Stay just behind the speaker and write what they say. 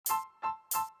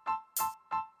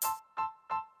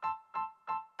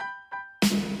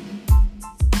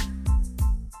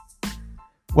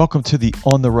Welcome to the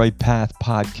On the Right Path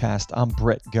podcast. I'm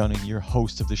Brett Gunning, your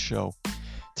host of the show.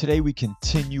 Today we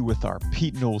continue with our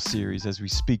Pete Newell series as we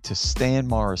speak to Stan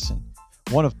Morrison,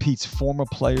 one of Pete's former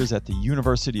players at the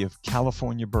University of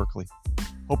California, Berkeley.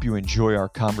 Hope you enjoy our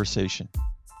conversation.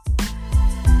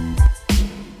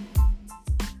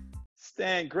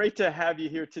 Stan, great to have you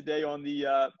here today on the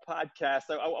podcast.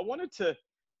 I wanted to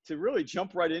really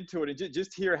jump right into it and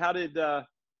just hear how did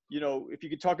if you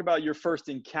could talk about your first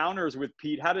encounters with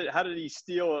Pete. How did he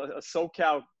steal a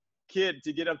SoCal kid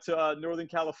to get up to Northern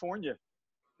California?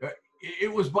 It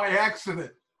was by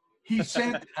accident. He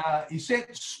sent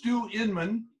Stu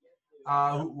Inman,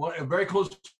 a very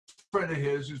close friend of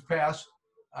his who's passed.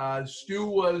 Stu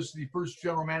was the first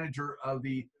general manager of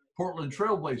the Portland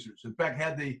Trailblazers. In fact,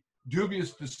 had the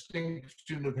dubious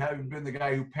distinction of having been the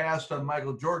guy who passed on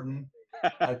Michael Jordan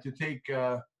to take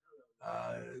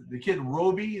the kid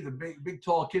Roby, the big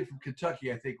tall kid from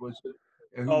Kentucky, I think was.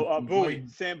 Bowie.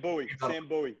 Sam Bowie.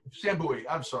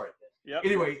 I'm sorry. Yep.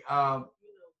 Anyway,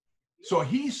 so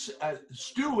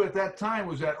Stu at that time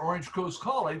was at Orange Coast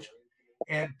College,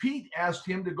 and Pete asked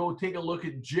him to go take a look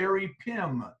at Jerry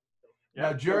Pym.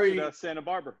 Now Jerry at Santa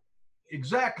Barbara.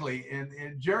 Exactly, and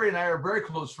Jerry and I are very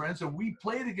close friends, and we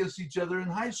played against each other in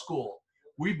high school.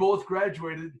 We both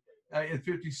graduated in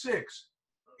 '56,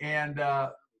 and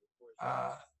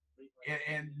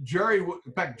Jerry,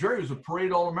 in fact, Jerry was a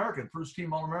parade All-American, first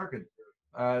team All-American,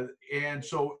 and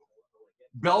so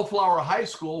Bellflower High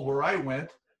School, where I went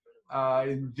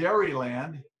in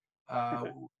Dairyland,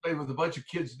 played with a bunch of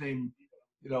kids named,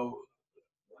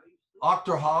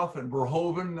 Ochterhoff and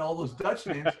Verhoeven, all those Dutch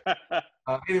names.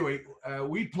 Anyway,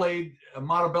 we played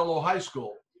Montebello High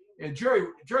School. And Jerry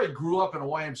grew up in a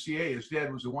YMCA. His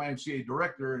dad was a YMCA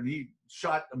director, and he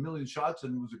shot a million shots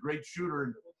and was a great shooter.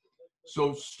 And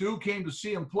so Stu came to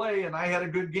see him play, and I had a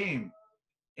good game.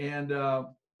 And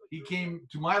he came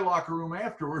to my locker room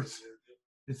afterwards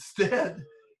instead,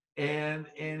 and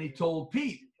he told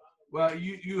Pete, well,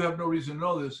 you have no reason to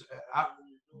know this. I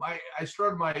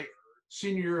started my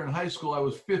senior year in high school. I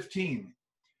was 15.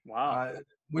 Wow.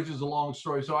 Which is a long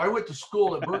story. So I went to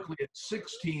school at Berkeley at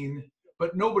 16,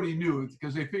 but nobody knew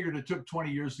because they figured it took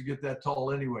 20 years to get that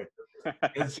tall anyway.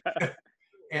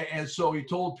 And so he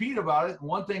told Pete about it.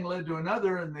 One thing led to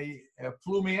another, and they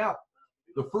flew me up.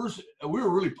 I was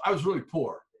really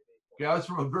poor. Okay, I was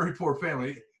from a very poor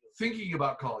family. Thinking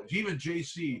about college, even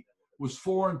JC was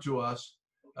foreign to us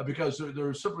because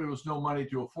there simply was no money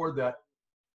to afford that.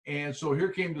 And so here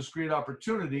came this great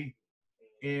opportunity,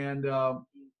 and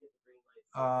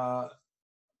I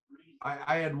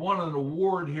had won an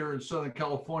award here in Southern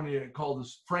California called the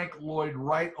Frank Lloyd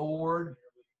Wright Award.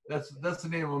 That's the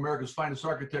name of America's finest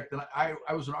architect. And I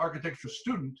was an architecture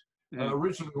student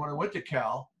originally when I went to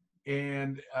Cal,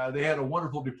 and they had a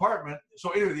wonderful department.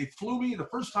 So anyway, they flew me the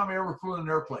first time I ever flew in an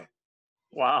airplane.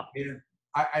 Wow.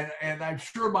 And I'm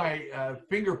sure my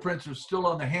fingerprints are still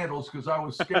on the handles because I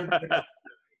was scared to death.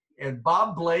 And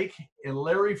Bob Blake and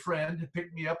Larry Friend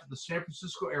picked me up at the San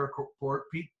Francisco airport.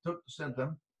 Pete sent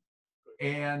them,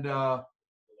 and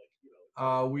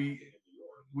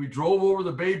we drove over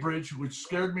the Bay Bridge, which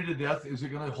scared me to death. Is it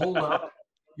going to hold up?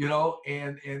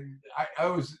 And I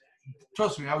was,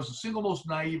 trust me, I was the single most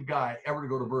naive guy ever to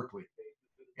go to Berkeley.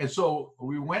 And so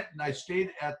we went, and I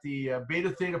stayed at the Beta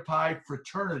Theta Pi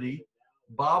fraternity,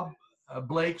 Bob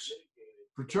Blake's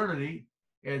fraternity,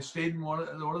 and stayed in one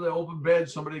of the open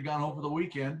beds. Somebody had gone home for the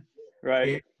weekend. Right.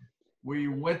 And we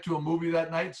went to a movie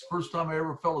that night. It's the first time I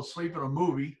ever fell asleep in a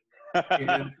movie.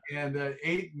 and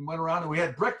ate and went around, and we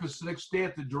had breakfast the next day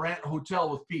at the Durant Hotel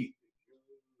with Pete.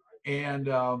 And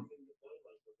that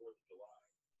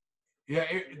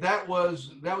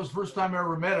was the first time I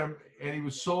ever met him, and he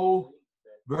was so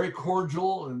very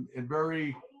cordial and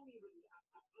very,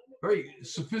 very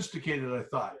sophisticated, I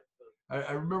thought.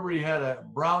 I remember he had a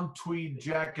brown tweed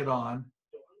jacket on,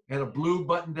 had a blue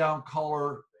button-down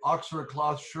collar, Oxford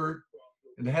cloth shirt,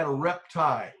 and had a rep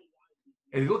tie.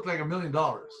 And he looked like $1 million.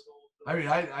 I mean,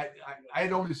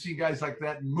 I'd only seen guys like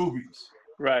that in movies.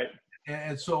 Right.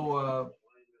 And so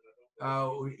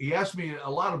he asked me a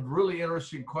lot of really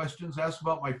interesting questions, asked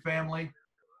about my family,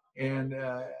 and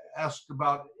asked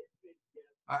about,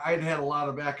 I'd had a lot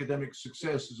of academic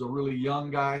success as a really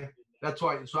young guy. That's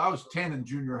why, so I was 10 in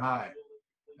junior high.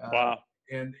 Wow.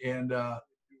 And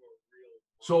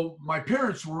so my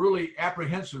parents were really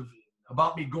apprehensive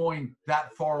about me going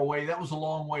that far away. That was a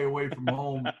long way away from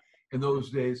home in those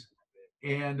days.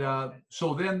 And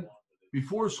so then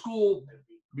before school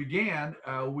began,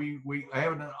 I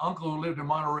have an uncle who lived in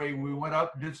Monterey. We went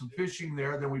up and did some fishing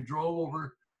there. Then we drove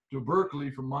over to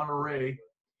Berkeley from Monterey.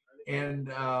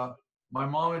 And my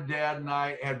mom and dad and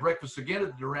I had breakfast again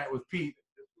at the Durant with Pete,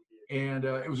 and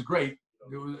it was great.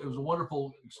 It was a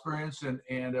wonderful experience. And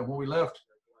when we left,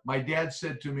 my dad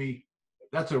said to me,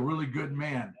 "That's a really good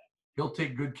man. He'll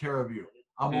take good care of you.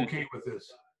 I'm okay with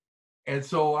this." And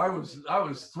so I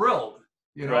was thrilled.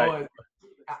 You know, Right.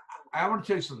 I want to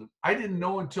tell you something. I didn't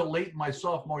know until late in my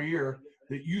sophomore year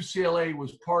that UCLA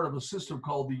was part of a system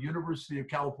called the University of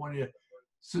California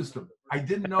system. I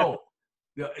didn't know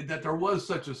that there was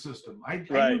such a system. I knew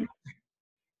nothing.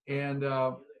 And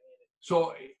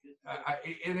so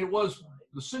it was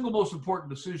the single most important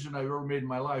decision I've ever made in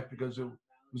my life, because it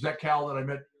was at Cal that I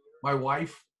met my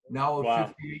wife, now of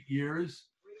 58 years,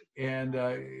 and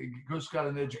just got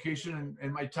an education,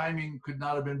 and my timing could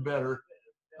not have been better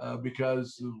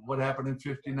because of what happened in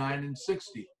 59 and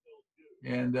 60.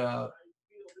 And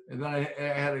then I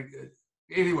had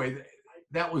anyway,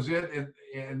 that was it.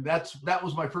 And that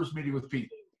was my first meeting with Pete.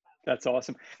 That's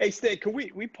awesome. Hey, Stan, can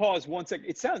we pause 1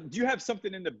 second? Do you have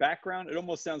something in the background? It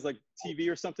almost sounds like TV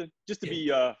or something. Just to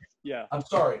be, yeah. I'm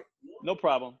sorry. No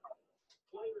problem.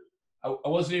 I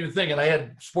wasn't even thinking. I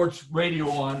had sports radio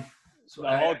on. So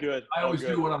all good. I always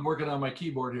do when I'm working on my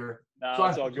keyboard here. No, so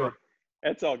it's all good.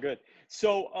 It's all good.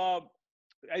 So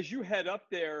as you head up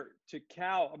there to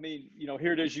Cal, I mean, you know,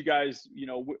 here it is. You guys, you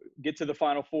know, get to the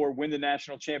Final Four, win the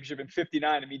national championship in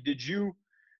 '59. I mean, did you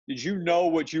know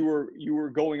what you were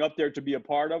going up there to be a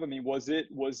part of? I mean, was it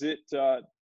a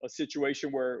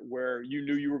situation where you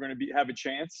knew you were going to have a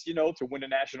chance, you know, to win a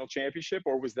national championship,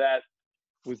 or was that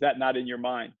not in your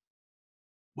mind?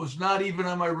 Was not even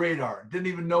on my radar. Didn't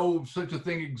even know such a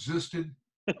thing existed.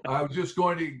 I was just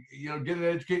going to, you know, get an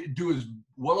education, do as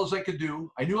well as I could do.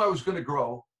 I knew I was going to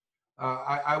grow.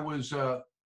 I was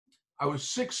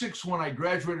 6'6" when I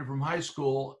graduated from high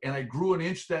school, and I grew an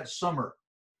inch that summer.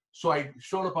 So I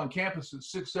showed up on campus at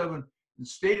 6'7" and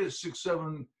stayed at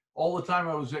 6'7" all the time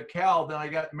I was at Cal. Then I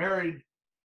got married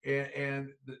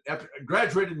and after,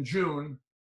 graduated in June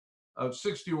of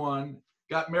 '61,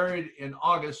 got married in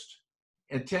August.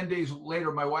 And 10 days later,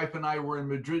 my wife and I were in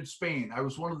Madrid, Spain. I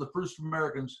was one of the first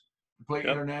Americans to play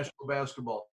international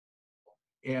basketball.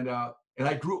 And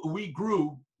we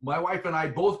grew, my wife and I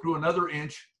both grew another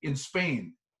inch in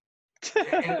Spain.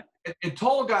 and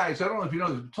tall guys, I don't know if you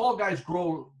know this, tall guys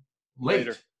grow late.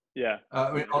 Later. Yeah.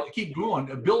 I mean, I'll keep growing.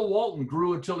 Bill Walton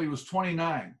grew until he was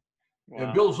 29.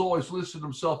 Wow. Bill's always listed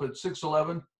himself at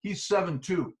 6'11". He's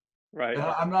 7'2". Right. And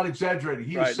I'm not exaggerating.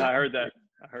 He right. I heard that.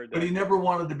 But he never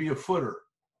wanted to be a footer.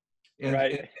 And,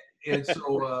 right. and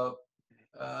so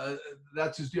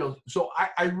that's his deal. So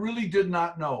I really did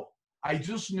not know. I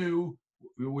just knew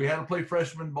we had to play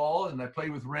freshman ball, and I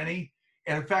played with Rennie,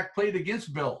 and in fact played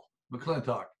against Bill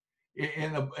McClintock.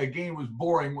 And a game was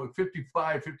boring, with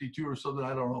 55, 52 or something.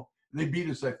 I don't know. They beat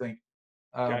us, I think.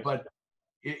 Gotcha. But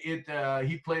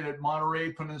he played at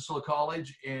Monterey Peninsula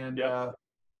College, and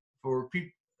for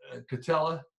Pete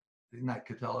not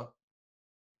Catella.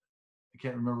 I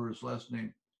can't remember his last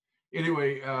name.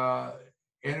 Anyway,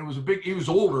 and it was he was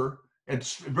older and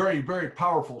very, very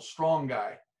powerful, strong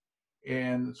guy.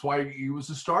 And that's why he was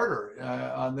a starter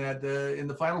on that in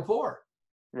the Final Four.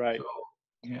 Right. So,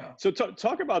 yeah. So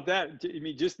talk about that. I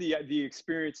mean, just the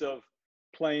experience of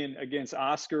playing against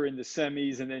Oscar in the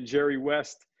semis and then Jerry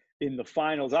West in the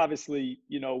finals. Obviously,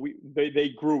 you know,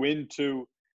 they grew into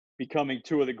becoming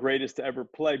two of the greatest to ever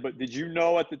play. But did you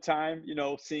know at the time, you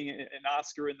know, seeing an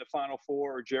Oscar in the Final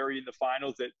Four or Jerry in the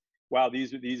finals, that wow,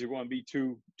 these are going to be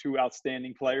two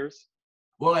outstanding players?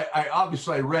 Well, I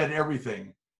obviously read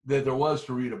everything that there was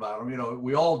to read about them. You know,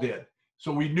 we all did.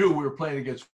 So we knew we were playing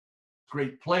against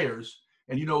great players.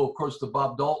 And you know, of course, the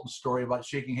Bob Dalton story about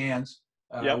shaking hands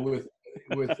with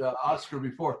Oscar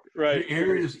before. Right.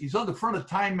 Here he is. He's on the front of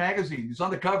Time magazine. He's on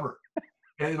the cover,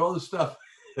 and all this stuff.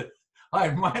 Hi,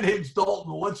 my name's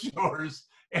Dalton. What's yours?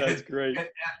 That's great. And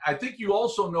I think you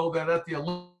also know that at the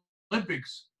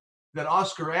Olympics, that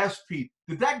Oscar asked Pete,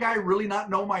 "Did that guy really not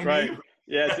know my name?"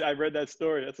 Yes, I read that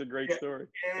story. That's a great story.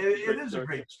 It is a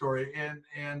great story,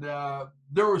 and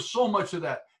there was so much of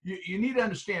that. You need to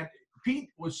understand,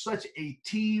 Pete was such a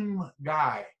team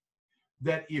guy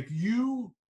that if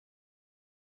you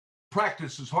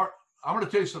practice as hard, I'm going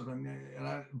to tell you something,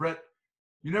 and Brett,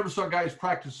 you never saw guys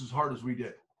practice as hard as we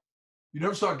did. You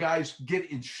never saw guys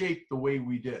get in shape the way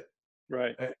we did.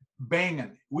 Right.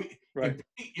 Banging.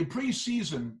 In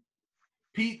preseason,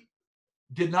 Pete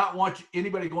did not want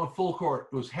anybody going full court.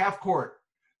 It was half court.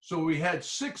 So we had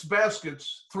 6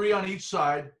 baskets, 3 on each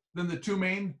side. Then the 2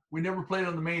 main, we never played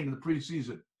on the main in the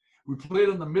preseason. We played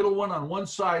on the middle one on one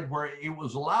side, where it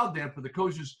was allowed then for the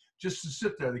coaches just to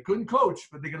sit there. They couldn't coach,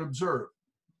 but they could observe.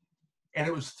 And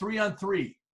it was 3 on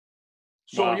 3.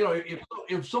 So, Wow. you know,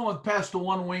 if someone passed to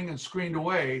one wing and screened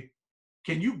away,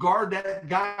 can you guard that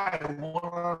guy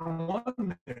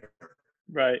one-on-one there?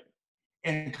 Right.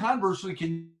 And conversely,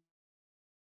 can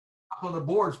on the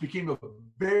boards became a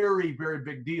very, very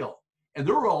big deal. And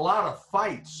there were a lot of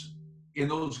fights in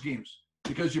those games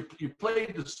because you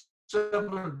played the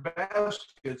 7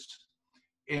 baskets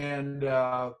and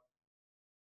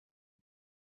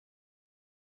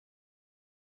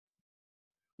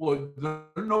well,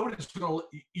 nobody's gonna.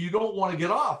 You don't want to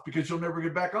get off because you'll never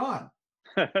get back on.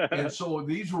 And so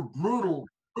these were brutal,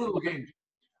 brutal games.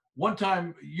 One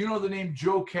time, you know the name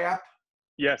Joe Cap?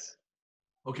 Yes.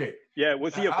 Okay. Yeah.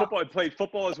 Was he a football? Played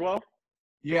football as well?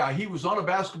 Yeah, he was on a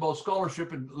basketball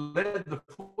scholarship and led the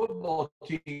football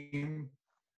team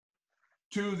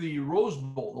to the Rose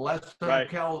Bowl. The last time Right.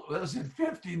 Cal, that was in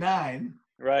 '59.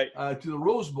 Right. To the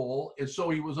Rose Bowl, and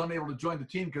so he was unable to join the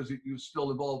team because he was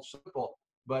still involved in football.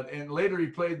 And later he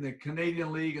played in the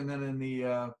Canadian League and then in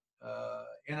the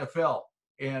NFL.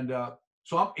 And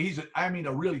so he's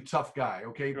a really tough guy.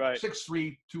 Okay, Right.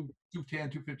 6'3", 210,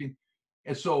 215.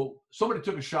 And so somebody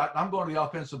took a shot, and I'm going to the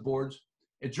offensive boards,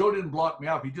 and Joe didn't block me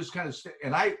up. He just kind of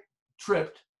and I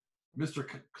tripped, Mr.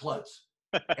 Klutz,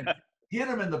 and hit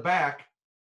him in the back,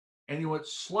 and he went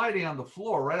sliding on the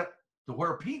floor right up to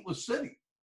where Pete was sitting.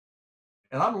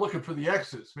 And I'm looking for the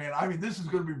exits, man. I mean, this is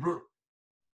going to be brutal.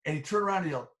 And he turned around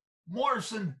and yelled,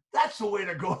 "Morrison, that's the way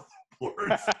to go."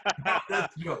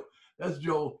 That's Joe. That's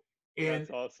Joe. And,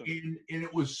 that's awesome. And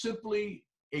it was simply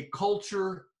a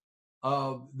culture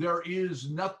of there is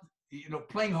nothing,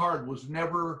 playing hard was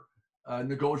never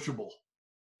negotiable.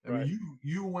 I mean,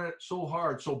 you went so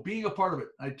hard. So being a part of it,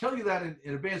 I tell you that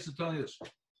in advance of telling you this.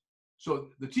 So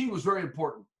the team was very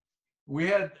important. We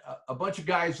had a bunch of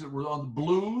guys that were on the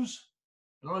Blues.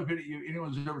 I don't know if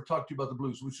anyone's ever talked to you about the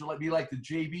Blues, which would be like the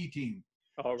JV team.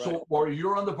 All right. So, or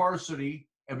you're on the varsity,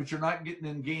 but you're not getting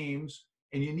in games,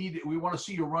 and we want to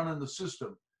see you run in the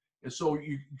system. And so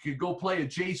you could go play a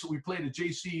JC. We played a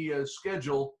JC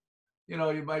schedule. You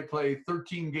might play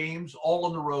 13 games all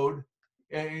on the road,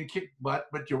 and you kick butt,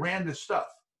 but you ran this stuff.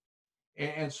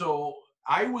 And so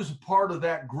I was part of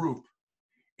that group,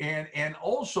 and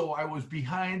also I was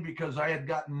behind because I had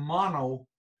gotten mono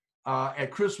at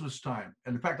Christmas time.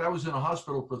 And in fact, I was in a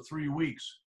hospital for 3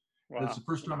 weeks. Wow. That's the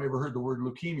first time I ever heard the word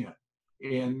leukemia.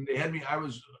 And they had I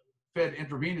was fed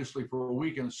intravenously for a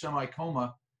week in a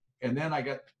semi-coma. And then I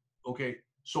got, okay.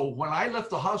 So when I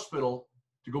left the hospital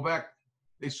to go back,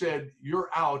 they said, "You're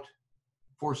out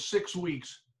for 6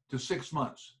 weeks to 6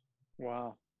 months."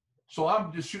 Wow. So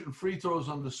I'm just shooting free throws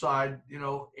on the side,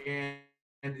 and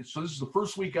so this is the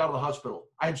first week out of the hospital.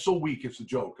 I'm so weak, it's a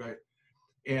joke.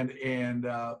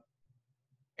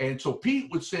 And so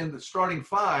Pete would send the starting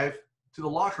 5 to the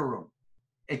locker room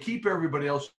and keep everybody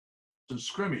else in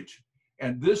scrimmage.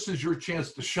 And this is your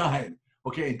chance to shine.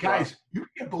 Okay, and guys, you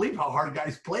can't believe how hard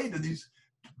guys played in these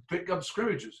pickup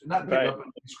scrimmages, not pickup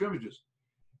scrimmages.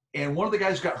 And one of the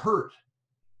guys got hurt.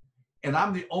 And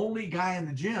I'm the only guy in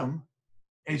the gym.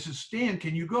 And he says, "Stan,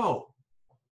 can you go?"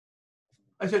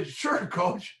 I said, "Sure,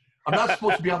 coach. I'm not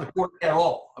supposed to be on the court at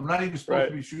all. I'm not even supposed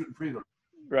to be shooting free throws."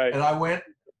 Right. And I went,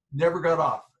 never got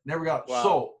off. Wow.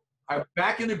 So I'm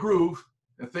back in the groove,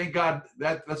 and thank God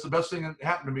that's the best thing that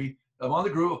happened to me. I'm on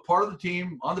the groove, a part of the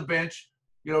team, on the bench,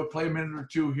 play a minute or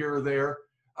two here or there.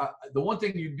 The one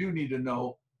thing you do need to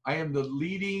know, I am the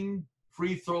leading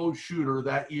free throw shooter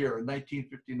that year in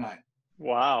 1959.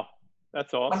 Wow.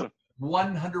 That's awesome.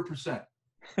 100%.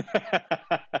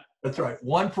 That's right.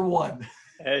 1 for 1.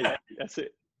 Hey, that's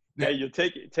it. Yeah. Hey, you'll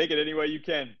take it any way you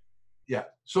can. Yeah.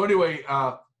 So anyway,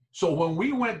 so when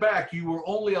we went back, you were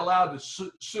only allowed to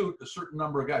suit a certain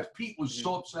number of guys. Pete was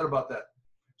so upset about that.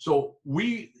 So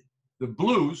the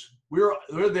Blues, we're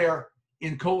there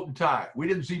in coat and tie. We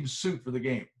didn't even suit for the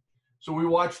game. So we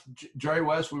watched Jerry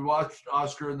West, we watched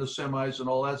Oscar in the semis and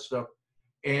all that stuff.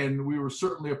 And we were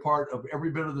certainly a part of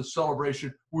every bit of the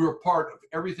celebration. We were part of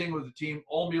everything with the team,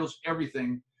 all meals,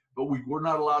 everything. But we were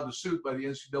not allowed to suit by the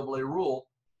NCAA rule.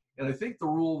 And I think the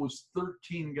rule was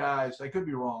 13 guys. I could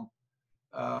be wrong.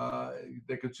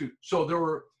 They could suit. So there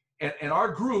were, and our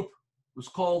group was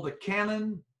called the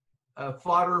Cannon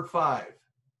Fodder 5.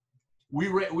 We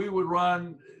would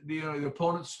run the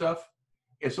opponent's stuff,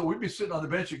 and so we'd be sitting on the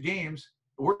bench at games.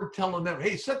 We're telling them,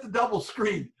 "Hey, set the double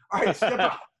screen. All right, step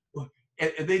out,"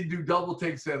 and they'd do double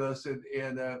takes at us. And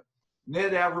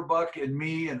Ned Averbuck and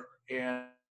me and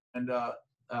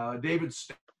David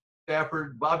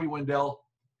Stafford, Bobby Wendell,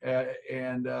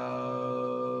 and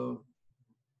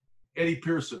Eddie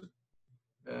Pearson.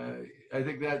 I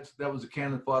think that was a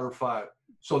Cannon Fodder 5.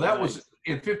 So that was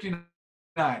in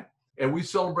 '59. And we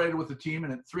celebrated with the team,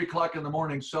 and at 3:00 in the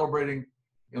morning, celebrating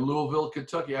in Louisville,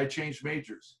 Kentucky, I changed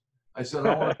majors. I said,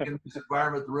 I want to be in this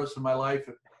environment the rest of my life.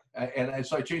 And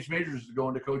so I changed majors to go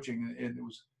into coaching, and it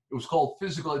was called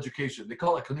physical education. They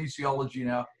call it kinesiology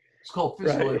now. It's called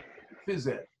physical ed, phys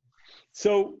ed.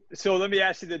 So let me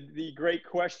ask you the great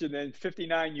question then.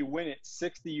 59, you win it.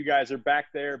 60, you guys are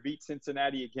back there, beat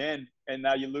Cincinnati again, and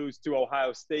now you lose to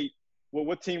Ohio State. Well,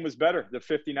 what team was better, the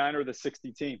 59 or the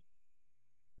 60 team?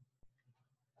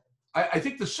 I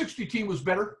think the 60 team was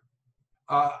better.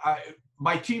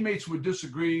 My teammates would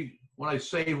disagree when I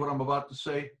say what I'm about to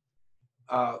say.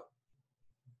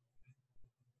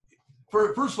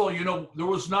 First of all, there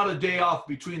was not a day off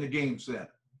between the games then.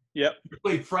 Yep. We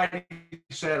played Friday,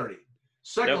 Saturday.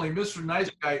 Secondly, Yep.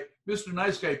 Mr.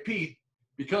 Nice Guy Pete,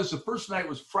 because the first night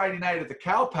was Friday night at the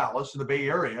Cow Palace in the Bay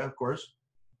Area, of course,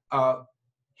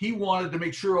 he wanted to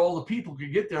make sure all the people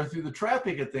could get there through the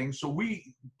traffic and things, so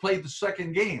we played the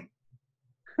second game.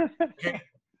 Okay?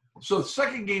 So the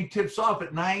second game tips off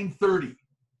at 9:30.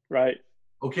 Right.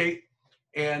 Okay?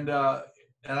 And I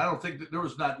don't think that there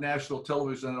was not national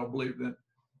television, I don't believe that.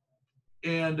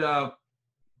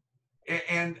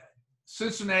 And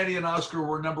Cincinnati and Oscar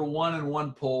were number one in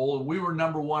one poll, and we were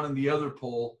number one in the other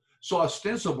poll. So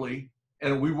ostensibly,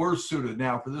 and we were suited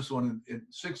now for this one in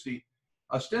 60,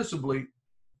 ostensibly,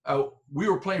 we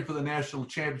were playing for the national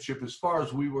championship as far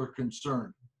as we were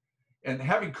concerned. And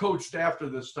having coached after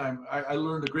this time, I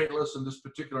learned a great lesson this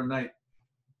particular night.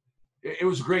 It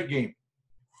was a great game.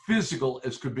 Physical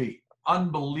as could be.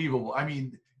 Unbelievable. I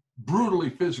mean,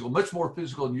 brutally physical, much more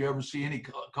physical than you ever see any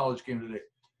college game today.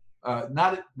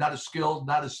 Not as skilled,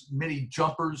 not as many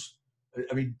jumpers.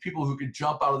 I mean, people who could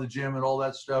jump out of the gym and all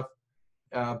that stuff.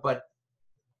 But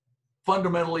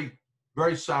fundamentally,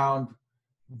 very sound,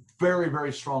 very,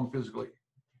 very strong physically.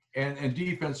 And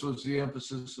defense was the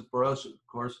emphasis for us, of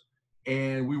course.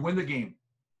 And we win the game.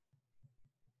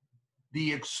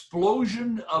 The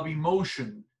explosion of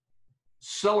emotion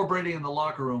celebrating in the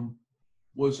locker room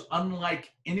was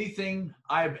unlike anything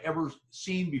I've ever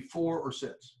seen before or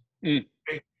since.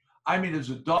 Okay? I mean,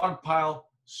 there's a dog pile,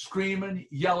 screaming,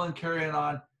 yelling, carrying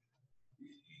on.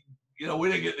 We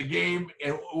didn't get the game,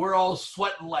 and we're all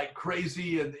sweating like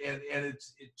crazy, and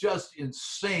it's just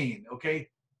insane, okay?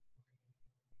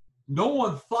 No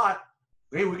one thought,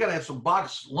 hey, we got to have some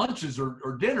box lunches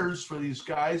or dinners for these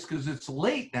guys because it's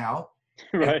late now.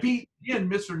 Right. And Pete, again,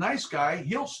 Mr. Nice Guy,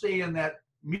 he'll stay in that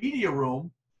media room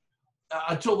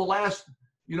until the last,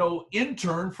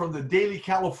 intern from the Daily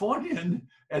Californian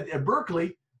at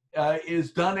Berkeley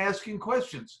is done asking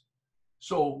questions.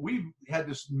 So we've had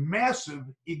this massive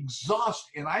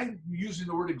and I'm using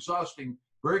the word exhausting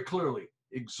very clearly,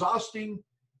 exhausting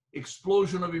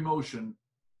explosion of emotion.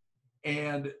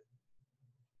 And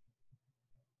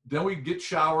then we get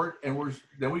showered, and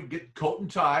then we get coat and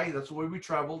tie. That's the way we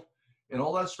traveled, and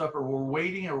all that stuff. And we're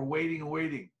waiting and we're waiting and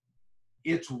waiting.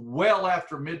 It's well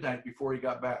after midnight before he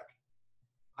got back.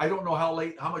 I don't know how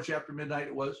much after midnight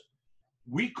it was.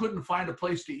 We couldn't find a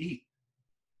place to eat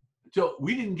until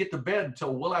we didn't get to bed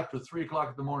until well after 3:00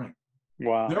 in the morning.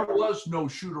 Wow. There was no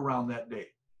shoot around that day.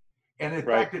 And in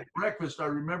fact, at breakfast, I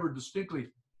remember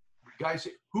distinctly, guys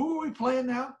say, "Who are we playing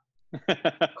now?"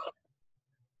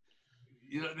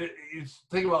 You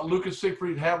think about Lucas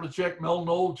Siegfried, Havlicek, Mel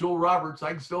Knoll, Joe Roberts.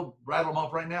 I can still rattle them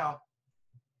off right now.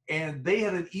 And they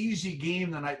had an easy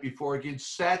game the night before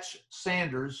against Satch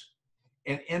Sanders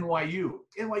and NYU.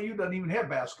 NYU doesn't even have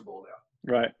basketball now.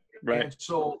 Right. And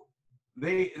so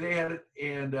they had it.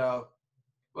 And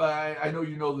I know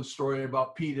you know the story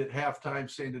about Pete at halftime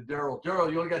saying to Daryl,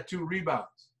 you only got 2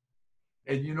 rebounds.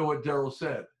 And you know what Daryl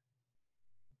said?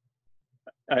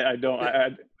 I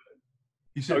don't.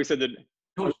 He said that.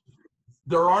 Coach,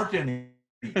 there aren't any.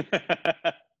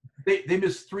 They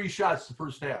missed 3 shots the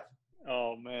first half.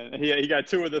 Oh man, he got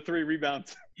 2 of the 3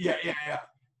 rebounds. Yeah.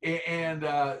 And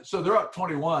so they're up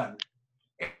 21,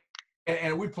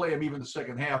 and we play them even the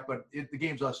second half, but the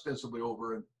game's ostensibly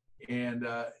over. And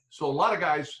so a lot of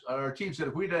guys on our team said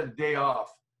if we'd had a day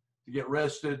off to get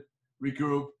rested,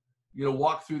 regroup,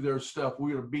 walk through their stuff,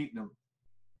 we would have beaten them.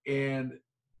 And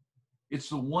it's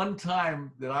the one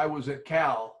time that I was at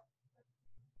Cal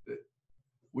that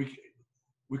we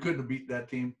couldn't have beat that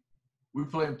team. We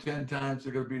play them 10 times,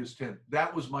 they're going to beat us 10.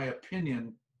 That was my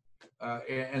opinion.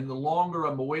 And the longer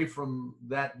I'm away from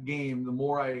that game, the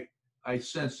more I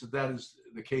sense that is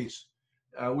the case.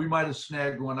 We might have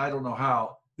snagged one. I don't know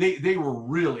how. They were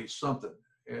really something.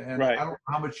 And I don't know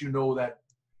how much you know that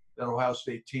Ohio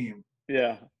State team.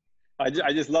 Yeah. I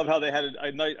just love how they had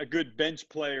a good bench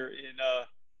player in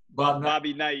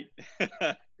Bobby Knight.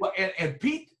 Well, and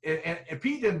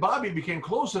Pete and Bobby became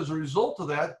close as a result of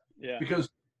that. Yeah. Because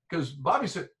Bobby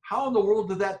said, "How in the world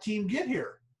did that team get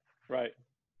here?" Right.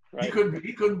 He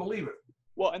couldn't believe it.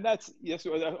 Well, and that's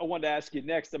I wanted to ask you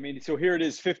next. I mean, so here it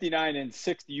is,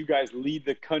 59-60. You guys lead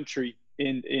the country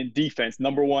in defense,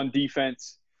 number one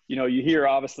defense. You know, you hear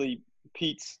obviously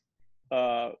Pete's,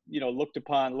 looked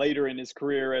upon later in his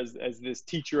career as this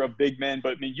teacher of big men.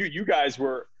 But I mean, you guys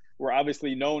were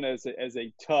obviously known as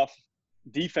a tough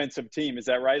defensive team. Is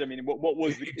that right? I mean, what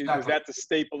was Exactly. was that the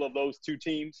staple of those two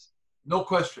teams? No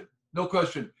question.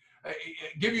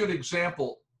 Give you an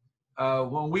example.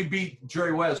 When we beat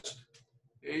Jerry West,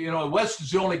 West is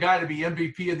the only guy to be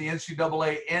MVP in the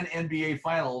NCAA and NBA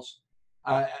finals,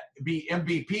 be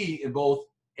MVP in both,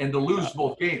 and to lose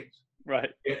both games. Right.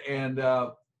 And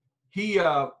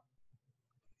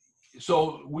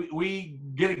so we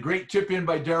get a great tip in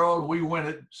by Darryl, and we win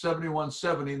it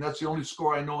 71-70, and that's the only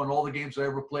score I know in all the games I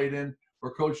ever played in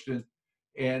or coached in.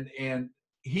 And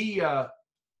he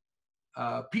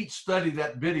Pete studied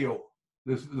that video,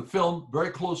 the film, very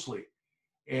closely.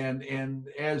 And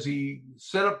as he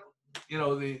set up,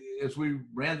 as we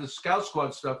ran the scout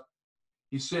squad stuff,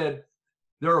 he said,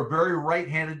 they're a very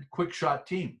right-handed quick shot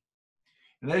team.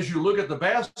 And as you look at the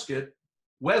basket,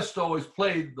 West always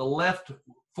played the left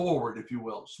forward, if you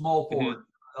will, small forward,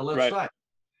 left side.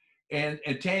 And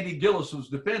Tandy Gillis was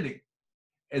defending.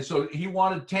 And so he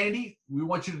wanted Tandy, we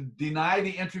want you to deny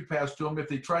the entry pass to them if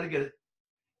they try to get it,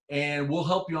 and we'll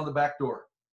help you on the back door.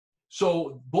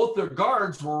 So both their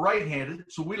guards were right-handed,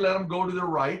 so we let them go to their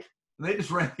right, and they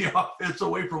just ran the offense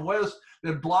away from West,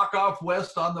 then block off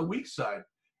West on the weak side.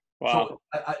 Wow.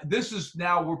 So this is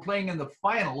now, we're playing in the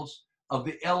finals of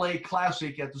the LA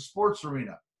Classic at the Sports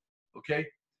Arena, okay?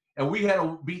 And we had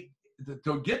to beat,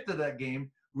 to get to that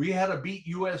game, we had to beat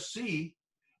USC,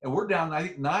 and we're down, I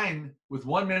think, 9 with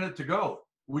 1 minute to go.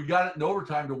 We got it in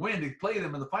overtime to win, to play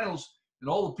them in the finals, and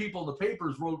all the people in the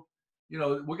papers wrote,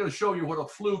 we're going to show you what a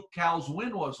fluke Cal's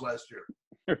win was last year.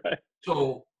 Right.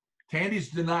 So Tandy's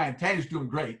denying. Tandy's doing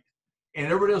great. And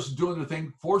everybody else is doing their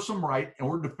thing, force them right, and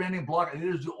we're defending block. And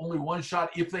there's only one shot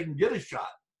if they can get a shot.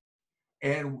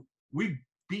 And we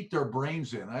beat their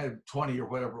brains in. I had 20 or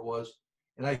whatever it was.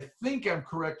 And I think I'm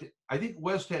correct. I think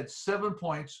West had 7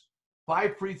 points,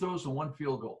 5 free throws, and 1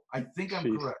 field goal. I think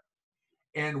I'm correct.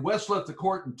 And West left the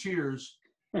court in tears.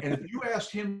 And if you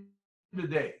ask him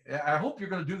today, I hope you're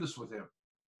going to do this with him.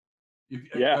 Are you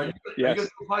going to do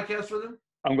a podcast with him?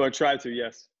 I'm going to try to,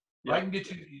 yes. Yeah. I can get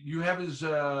you. You have his.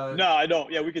 No, I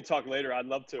don't. Yeah, we could talk later. I'd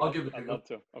love to. I'll give it to you. I'd love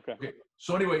to. Okay.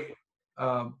 So anyway,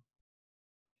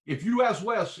 if you ask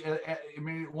Wes, I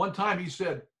mean, one time he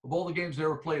said, of all the games I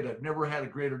ever played, I've never had a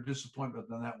greater disappointment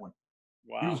than that one.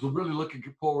 Wow. He was really looking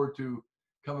forward to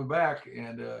coming back,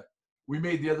 and we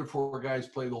made the other 4 guys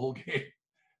play the whole game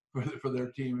for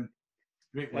their team.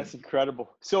 That's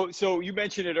incredible. So you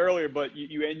mentioned it earlier, but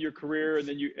you end your career and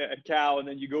then you at Cal, and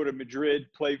then you go to Madrid,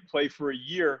 play for a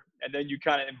year, and then you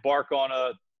kind of embark on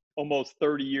a almost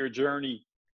 30-year journey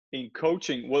in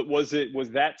coaching. Was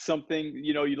that something,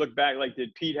 you look back, like,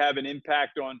 did Pete have an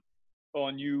impact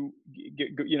on you,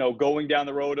 going down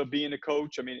the road of being a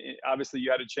coach? I mean, obviously you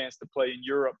had a chance to play in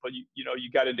Europe, but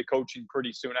you got into coaching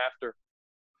pretty soon after.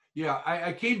 Yeah,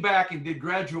 I came back and did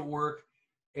graduate work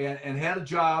and had a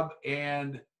job,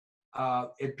 and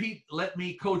Pete let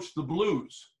me coach the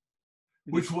Blues,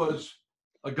 which was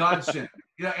a godsend.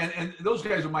 And those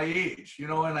guys are my age,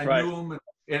 and I knew them,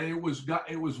 and it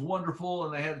was wonderful,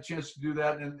 and I had a chance to do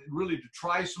that, and really to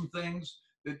try some things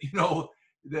that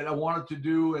that I wanted to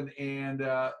do, and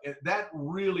that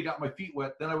really got my feet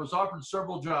wet. Then I was offered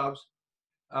several jobs.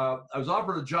 I was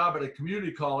offered a job at a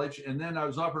community college, and then I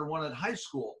was offered one at high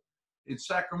school in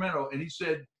Sacramento, and he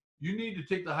said, you need to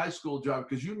take the high school job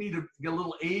because you need to get a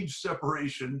little age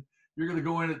separation. You're going to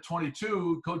go in at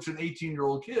 22 coaching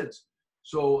 18-year-old kids,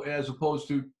 so as opposed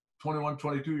to 21,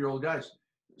 22-year-old guys.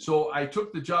 So I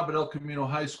took the job at El Camino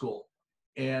High School,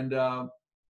 and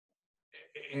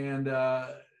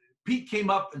Pete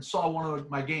came up and saw one of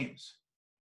my games,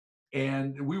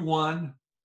 and we won.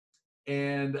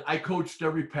 And I coached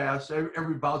every pass,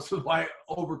 every bounce of my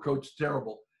overcoach,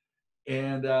 terrible.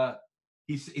 And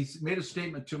he made a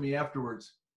statement to me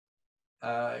afterwards.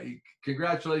 He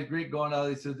congratulated, great going out.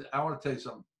 He said, I want to tell you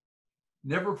something.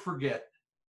 Never forget,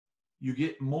 you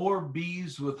get more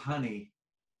bees with honey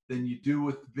than you do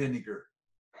with vinegar.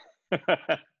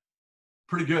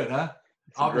 Pretty good, huh?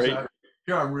 Obviously,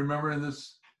 here I'm remembering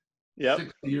this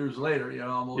 60 years later,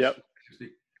 almost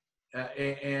 60.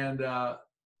 And I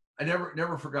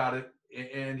never forgot it.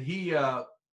 And he, there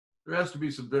has to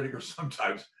be some vinegar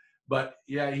sometimes. But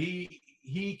yeah, he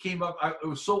he came up. I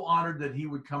was so honored that he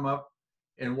would come up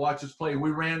and watch us play.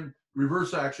 We ran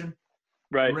reverse action,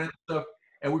 Right. we ran stuff,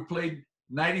 and we played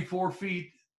 94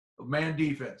 feet of man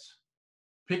defense.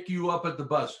 Pick you up at the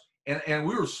bus. And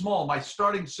we were small. My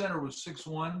starting center was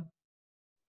 6'1".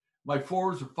 My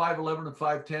forwards were 5'11" and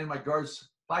 5'10". My guards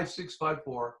 5'6",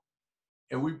 5'4".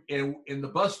 And the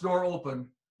bus door opened,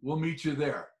 we'll meet you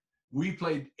there. We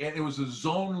played, and it was a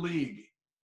zone league.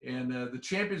 And the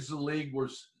champions of the league were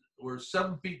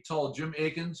 7 feet tall Jim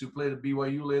Akins, who played at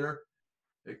BYU later.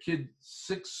 A kid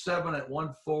 6'7" at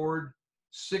one forward,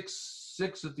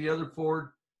 6'6" at the other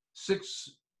forward,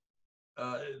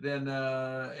 and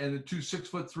the two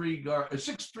 6'3" guard,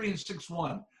 6'3" and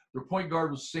 6'1". Their point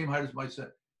guard was the same height as my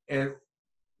son, and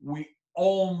we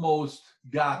almost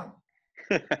got him.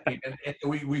 and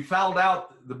we fouled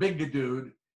out the big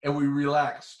dude, and we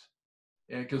relaxed,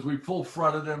 and because we full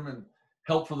fronted him, and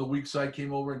help from the weak side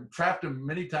came over and trapped him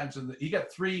many times. He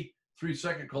got three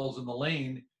 3-second calls in the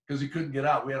lane because he couldn't get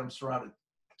out. We had him surrounded.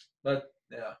 But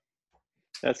yeah,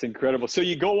 that's incredible. So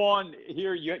you go on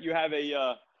here. You have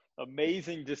a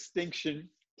amazing distinction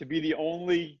to be the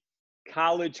only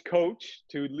college coach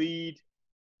to lead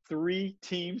 3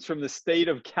 teams from the state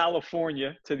of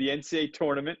California to the NCAA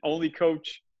tournament. Only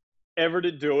coach ever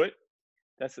to do it.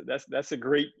 That's a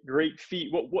great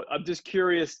feat. What I'm just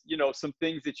curious, some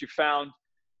things that you found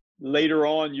later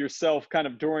on yourself, kind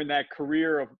of during that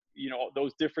career of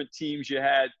those different teams you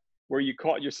had, where you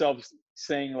caught yourself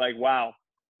saying like, wow,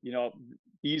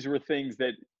 these were things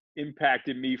that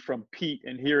impacted me from Pete,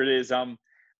 and here it is, I'm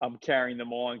carrying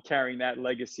them on, carrying that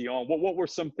legacy on. What were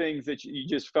some things that you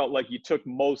just felt like you took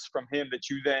most from him that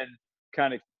you then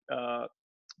kind of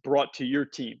brought to your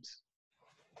teams?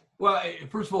 Well,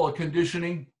 first of all,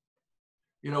 conditioning.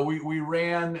 We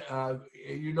ran,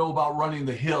 about running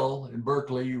the hill in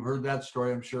Berkeley. You've heard that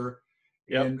story, I'm sure.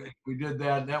 Yep. And we did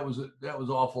that. That was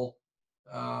awful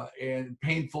and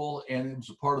painful, and it was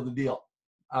a part of the deal.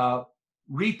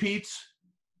 Repeats,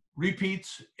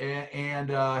 and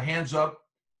hands up.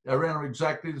 I ran them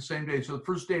exactly the same day. So the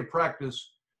first day of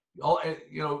practice, as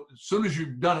soon as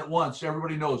you've done it once,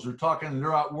 everybody knows they're talking and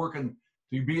they're out working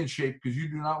to be in shape, because you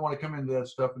do not want to come into that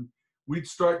stuff. And we'd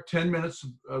start 10 minutes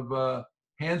of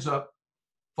hands up,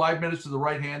 5 minutes to the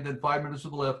right hand, then 5 minutes to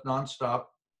the left, nonstop.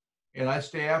 And I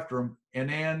stay after them. And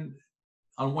then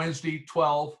on Wednesday,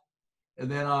 12,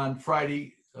 and then on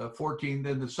Friday, 14.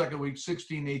 Then the second week,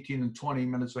 16, 18, and 20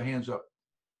 minutes of hands up.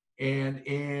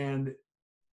 And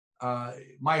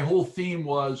my whole theme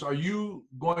was: are you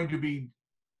going to be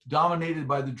dominated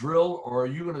by the drill, or are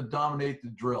you going to dominate the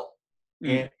drill?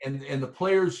 And the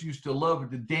players used to love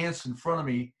to dance in front of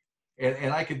me,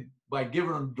 and I could, by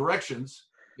giving them directions,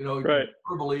 right,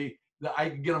 verbally, that I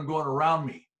could get them going around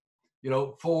me,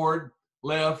 forward,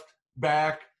 left,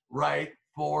 back, right,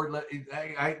 forward.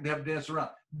 I have to dance around.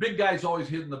 Big guys always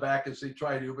hid in the back as they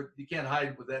try to, but you can't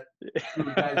hide with that.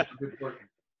 Guys are good working.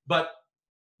 But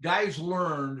guys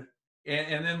learned,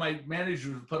 and then my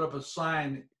manager would put up a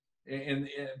sign, and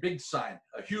a big sign,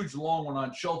 a huge long one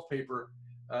on shelf paper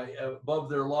above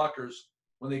their lockers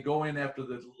when they go in after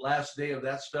the last day of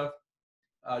that stuff.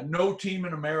 No team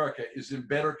in America is in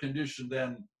better condition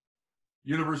than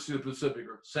University of the Pacific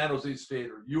or San Jose State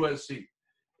or USC.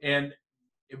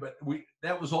 But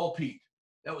that was all Pete.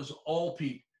 That was all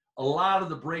Pete. A lot of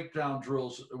the breakdown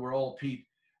drills were all Pete.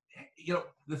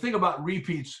 The thing about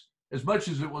repeats, as much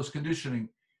as it was conditioning,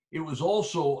 it was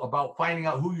also about finding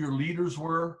out who your leaders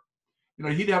were.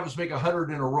 He'd have us make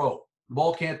 100 in a row. The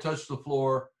ball can't touch the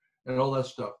floor and all that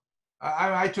stuff.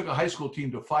 I took a high school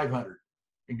team to 500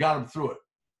 and got them through it.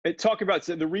 And talk about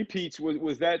the repeats.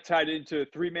 Was that tied into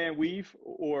 3-man weave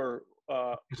or?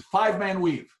 It's 5-man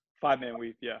weave. 5-man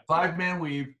weave, yeah. 5-man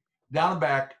weave, down and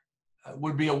back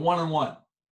would be a 1-and-1.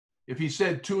 If he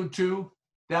said 2 and 2,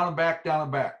 down and back, down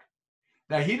and back.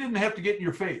 Now, he didn't have to get in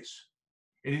your face,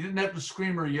 and he didn't have to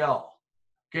scream or yell.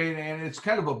 Okay, and it's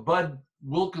kind of a Bud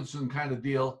Wilkinson kind of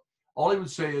deal. All he would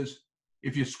say is,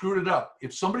 if you screwed it up,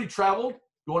 if somebody traveled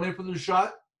going in for the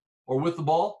shot or with the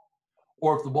ball,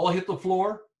 or if the ball hit the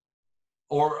floor,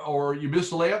 or you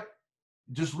missed a layup,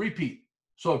 just repeat.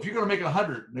 So if you're going to make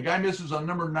 100 and the guy misses on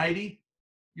number 90,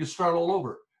 you start all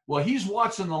over. Well, he's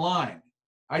watching the line.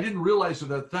 I didn't realize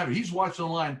it at the time, but he's watching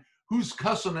the line, who's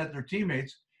cussing at their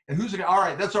teammates, and who's like, all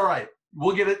right, that's all right.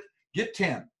 We'll get it. Get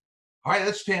 10. All right,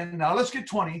 that's 10. Now let's get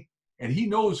 20. And he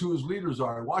knows who his leaders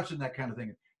are, watching that kind of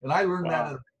thing. And I learned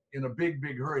that in a big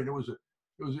hurry. It was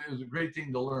a great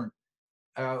thing to learn.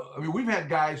 We've had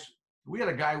guys. We had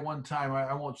a guy one time.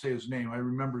 I won't say his name. I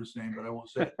remember his name, but I won't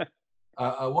say it.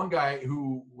 One guy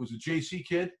who was a JC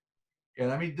kid,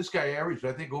 and this guy averaged,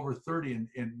 I think, over 30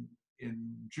 in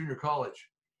in junior college,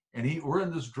 and we're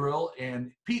in this drill,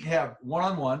 and Pete have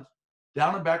one-on-one,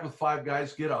 down and back with 5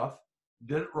 guys, get off,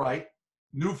 did it right,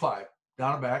 new 5,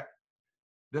 down and back,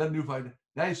 then new 5.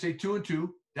 Now you say 2 and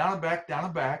 2, down and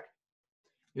back,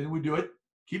 and we do it,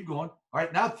 keep going. All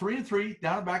right, now 3 and 3,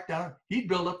 down and back, down. He'd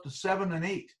build up to 7 and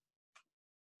 8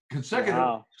 consecutive,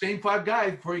 Wow. same 5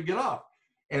 guys before you get off.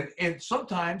 And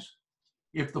sometimes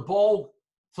if the ball,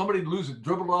 somebody lose it,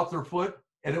 dribbled off their foot,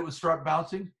 and it would start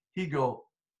bouncing, he'd go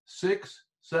 6,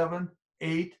 7,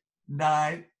 8,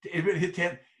 9, it would hit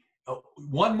 10.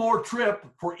 One more trip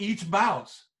for each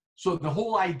bounce. So the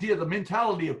whole idea, the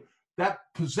mentality of that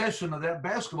possession of that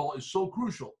basketball is so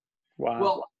crucial. Wow.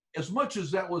 Well, as much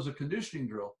as that was a conditioning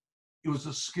drill, it was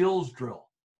a skills drill.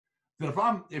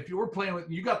 That if you were playing with,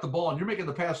 you got the ball and you're making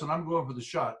the pass and I'm going for the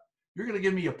shot, you're going to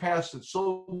give me a pass that's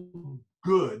so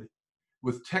good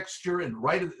with texture and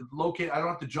right locate. I don't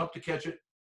have to jump to catch it,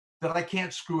 that I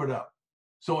can't screw it up.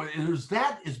 So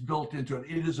that is built into it.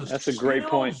 It is That's a great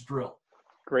point. Drill.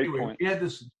 Great anyway, point. We had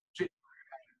this.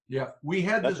 Yeah, we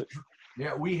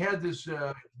had this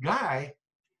guy,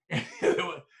 and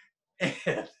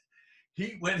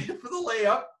he went in for the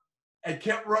layup and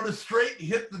kept running straight. He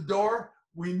hit the door.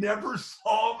 We never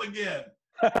saw him again.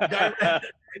 The guy ran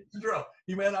the drill.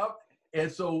 He went up, and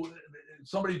so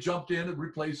somebody jumped in and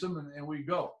replaced him, and we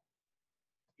go.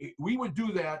 We would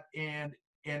do that, and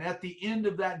at the end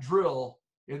of that drill,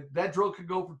 that drill could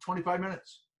go for 25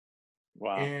 minutes.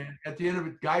 Wow. And at the end of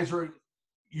it,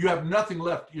 you have nothing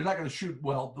left. You're not going to shoot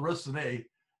well the rest of the day,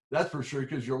 that's for sure,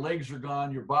 because your legs are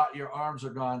gone, your arms are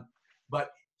gone,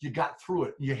 but you got through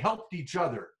it. You helped each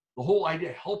other. The whole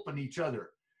idea, helping each other,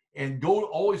 and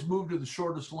always move to the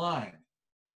shortest line,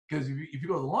 because if you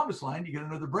go to the longest line, you get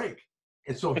another break.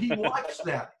 And so he watched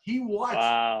that. He watched.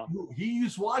 Wow.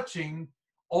 He's watching.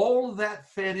 All of that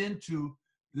fed into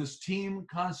this team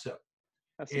concept.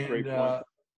 That's a great point.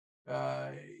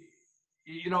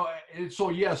 So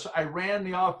yes, I ran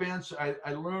the offense.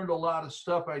 I learned a lot of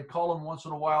stuff. I'd call him once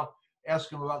in a while, ask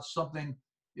him about something,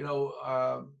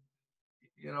 out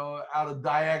of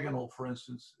diagonal, for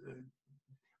instance.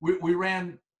 We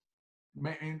ran.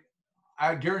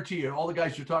 I guarantee you, all the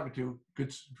guys you're talking to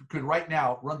could right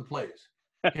now run the plays.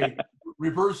 Okay,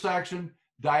 reverse action,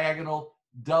 diagonal,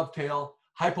 dovetail,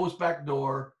 high post back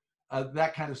door,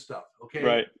 that kind of stuff. Okay,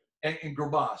 right. And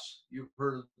Grabas, you've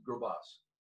heard of Grabas?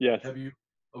 Yes. Have you?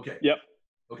 Okay. Yep.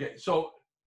 Okay, so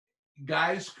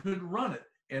guys could run it,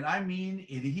 and I mean,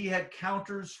 he had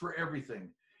counters for everything.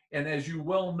 And as you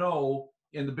well know,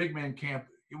 in the big man camp,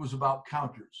 it was about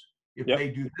counters. If they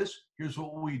do this, here's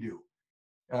what we do.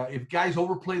 If guys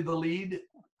overplayed the lead,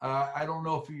 I don't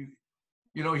know if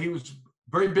he was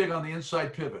very big on the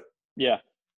inside pivot. Yeah.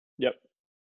 Yep.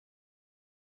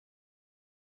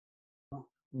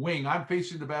 Wing, I'm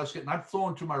facing the basket and I'm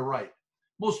throwing to my right.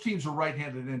 Most teams are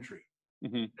right-handed entry.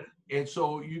 Mm-hmm. And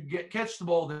so you catch the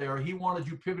ball there. He wanted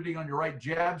you pivoting on your right,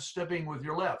 jab stepping with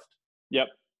your left. Yep.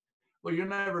 Well, you're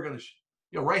never going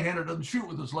to, right-hander doesn't shoot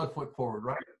with his left foot forward,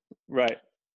 right? Right.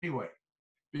 Anyway,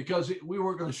 because we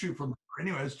weren't going to shoot from there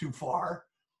anyway, it's too far.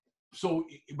 So,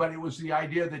 but it was the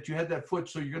idea that you had that foot,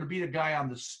 so you're going to beat a guy on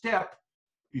the step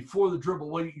before the dribble.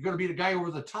 Well, you're going to beat a guy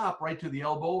over the top, right to the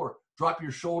elbow, or drop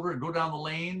your shoulder and go down the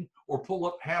lane, or pull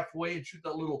up halfway and shoot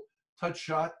that little touch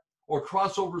shot, or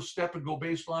crossover step and go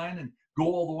baseline and go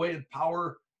all the way and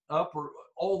power up, or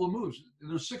all the moves.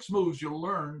 There's 6 moves you'll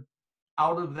learn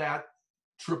out of that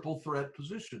triple threat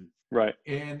position. Right.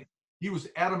 And he was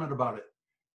adamant about it.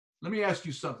 Let me ask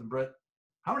you something, Brett.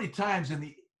 How many times in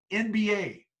the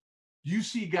NBA do you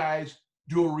see guys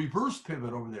do a reverse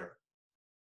pivot over there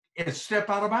and step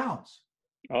out of bounds?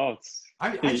 Oh,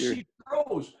 I see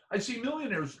throws. I see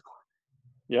millionaires.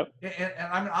 Yep. And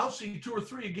I'll see 2 or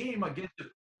 3 a game against the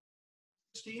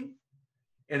team.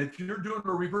 And if you're doing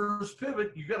a reverse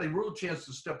pivot, you got a real chance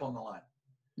to step on the line.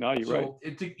 No, you're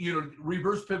right.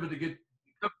 Reverse pivot to get.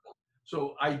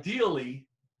 So ideally,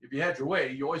 if you had your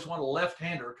way, you always want a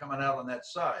left-hander coming out on that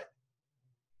side.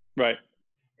 Right.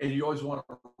 And you always want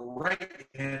a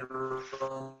right-hander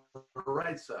on the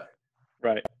right side.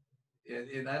 Right.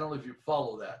 And I don't know if you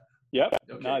follow that. Yep.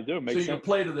 Okay. No, I do. Makes so you sense. can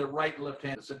play to the right and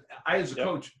left-handed. So I, as a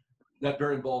coach, got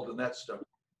very involved in that stuff.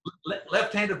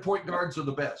 Left-handed point guards are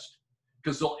the best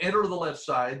because they'll enter the left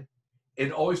side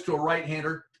and always to a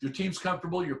right-hander. Your team's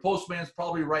comfortable. Your postman's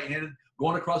probably right-handed,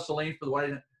 going across the lane for the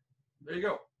right-hand. There you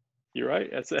go. You're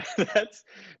right.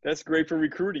 That's great for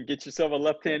recruiting. Get yourself a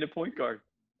left-handed point guard.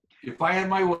 If I had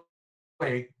my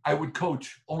way, I would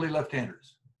coach only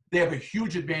left-handers. They have a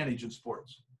huge advantage in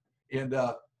sports. And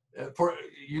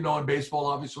in baseball,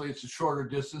 obviously, it's a shorter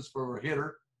distance for a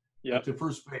hitter to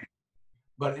first base.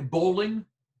 But in bowling,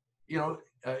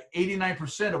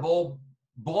 89% of all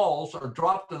balls are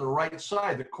dropped to the right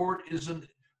side. The court isn't,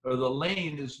 or the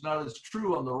lane is not as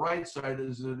true on the right side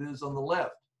as it is on the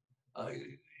left.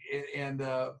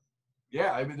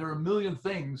 Yeah, I mean, there are a million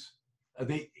things.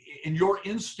 And your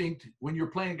instinct when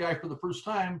you're playing a guy for the first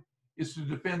time is to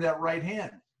defend that right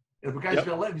hand. If a guy's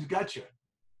got left, he's got you.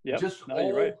 Yep. Just no,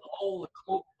 you're right.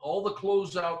 all the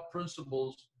closeout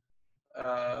principles,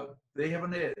 they have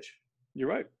an edge. You're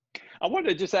right. I wanted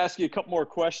to just ask you a couple more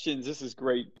questions. This is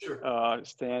great, Sure.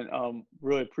 Stan.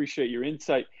 Really appreciate your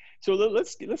insight. So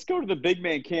let's go to the big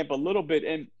man camp a little bit,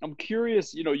 and I'm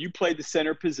curious. You played the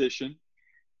center position.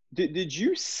 Did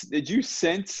you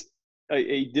sense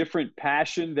a different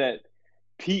passion that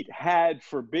Pete had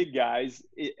for big guys?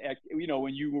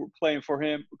 When you were playing for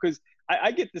him, because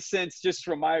I get the sense just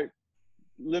from my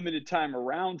limited time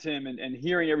around him and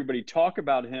hearing everybody talk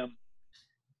about him,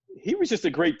 he was just a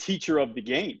great teacher of the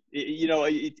game.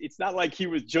 It's not like he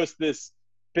was just this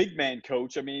big man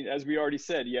coach. I mean, as we already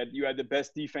said, you had the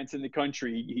best defense in the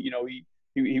country.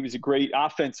 He was a great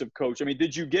offensive coach. I mean,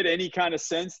 did you get any kind of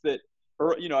sense that,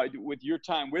 or with your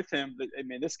time with him, that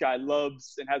this guy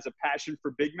loves and has a passion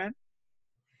for big men?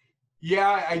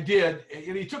 Yeah, I did.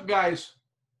 And he took guys.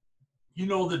 The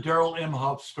Daryl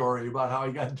Imhoff story about how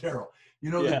he got Daryl.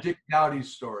 The Dick Dowdy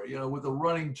story. With a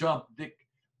running jump, Dick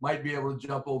might be able to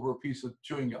jump over a piece of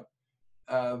chewing gum.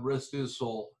 Rest his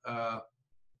soul. And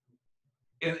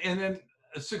then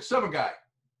a 6'7" guy.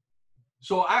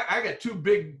 So I got two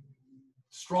big,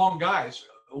 strong guys.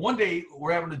 One day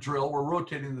we're having a drill. We're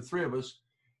rotating, the three of us,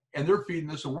 and they're feeding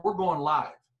us, and we're going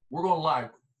live.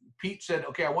 Pete said,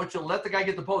 "Okay, I want you to let the guy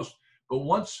get the post, but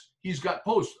once he's got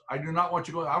post, I do not want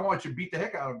you going. I want you to beat the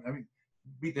heck out of him.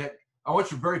 I want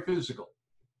you very physical."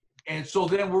 And so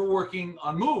then we're working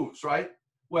on moves, right?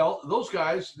 Well, those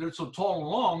guys, they're so tall and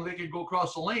long, they can go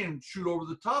across the lane and shoot over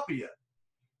the top of you.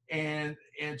 And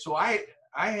so I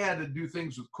had to do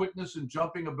things with quickness and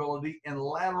jumping ability and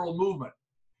lateral movement.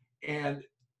 And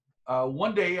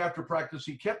one day after practice,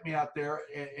 he kept me out there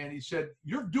and he said,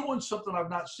 "You're doing something I've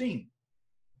not seen."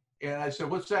 And I said,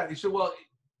 "What's that?" He said, "Well,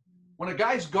 when a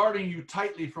guy's guarding you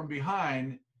tightly from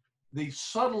behind, the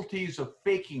subtleties of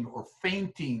faking or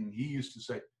feinting," he used to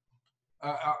say,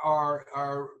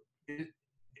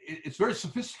 it's very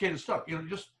sophisticated stuff.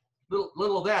 Just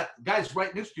little of that. Guy's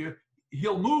right next to you,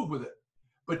 he'll move with it.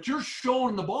 But you're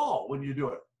showing the ball when you do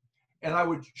it. And I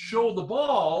would show the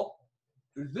ball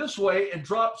this way and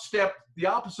drop step the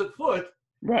opposite foot.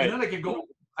 Right. And then I could go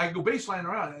baseline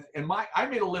around. And I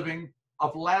made a living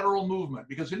of lateral movement,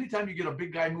 because anytime you get a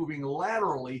big guy moving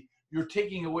laterally, you're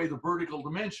taking away the vertical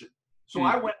dimension. So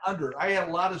I went under. I had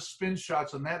a lot of spin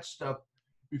shots and that stuff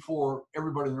before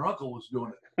everybody and their uncle was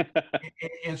doing it.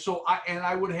 and so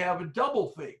I would have a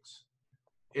double fakes.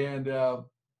 And,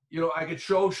 I could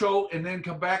show and then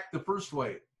come back the first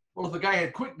way. Well, if the guy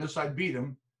had quickness, I'd beat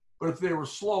him. But if they were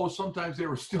slow, sometimes they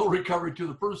were still recovering to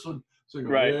the first one. So you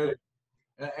go, right.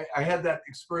 I had that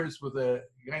experience with a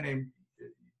guy named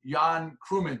Jan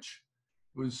Krumich,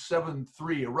 who was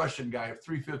 7'3", a Russian guy of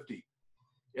 350.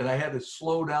 And I had to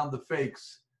slow down the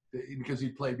fakes because he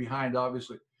played behind,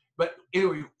 obviously. But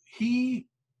anyway, he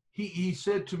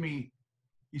said to me,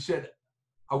 he said,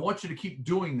 "I want you to keep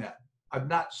doing that. I've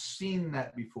not seen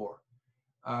that before."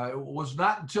 It was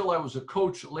not until I was a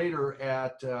coach later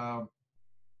at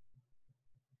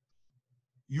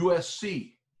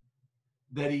USC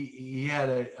that he had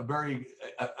a very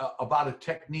about a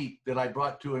technique that I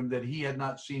brought to him that he had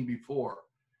not seen before.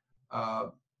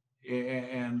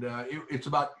 It's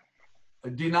about a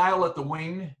denial at the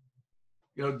wing,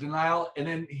 denial. And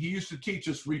then he used to teach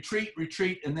us retreat,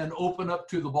 and then open up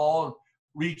to the ball and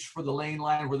reach for the lane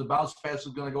line where the bounce pass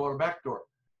is going to go out the back door.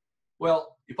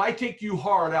 Well, if I take you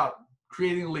hard out,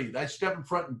 creating a lead, I step in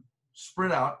front and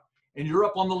sprint out, and you're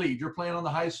up on the lead, you're playing on the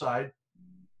high side.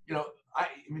 I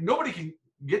mean, nobody can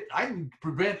I can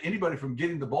prevent anybody from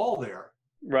getting the ball there.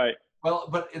 Right.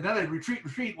 Well, and then I retreat.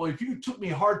 Well, if you took me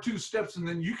hard 2 steps and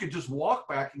then you could just walk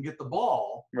back and get the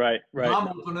ball. Right. I'm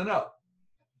opening up.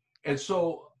 And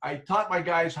so I taught my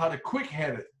guys how to quick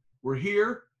head it. We're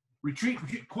here, retreat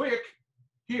quick,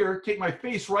 here, take my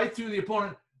face right through the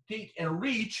opponent, and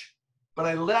reach, but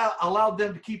I allowed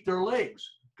them to keep their legs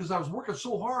because I was working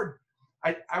so hard.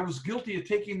 I was guilty of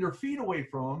taking their feet away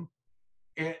from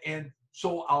them. And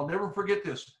so I'll never forget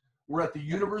this. We're at the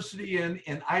University Inn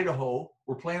in Idaho.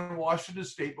 We're playing Washington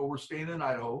State, but we're staying in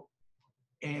Idaho.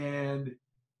 And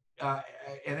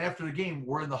after the game,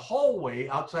 we're in the hallway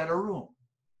outside our room.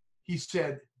 He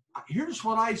said, "Here's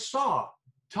what I saw.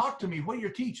 Talk to me what you're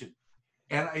teaching."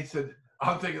 And I said,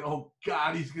 I'm thinking, oh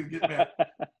God, he's going to get mad.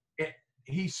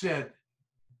 he said,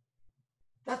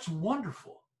 "That's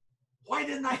wonderful. Why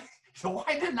didn't I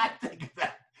think of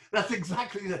that?" That's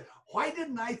exactly that. Why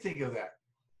didn't I think of that?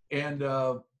 And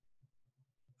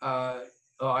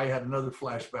I had another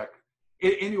flashback.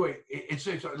 Anyway,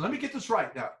 let me get this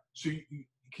right now. So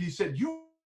he said, "You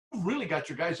really got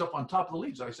your guys up on top of the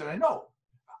leagues." I said, "I know.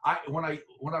 When I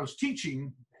was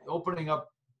teaching, opening up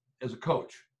as a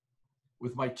coach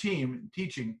with my team and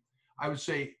teaching, I would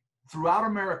say throughout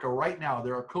America right now,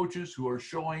 there are coaches who are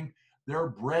showing their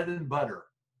bread and butter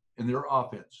in their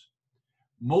offense.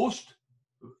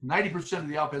 90% of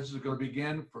the offenses are going to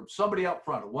begin from somebody out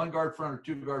front, a one guard front or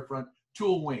two guard front, to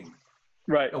a wing.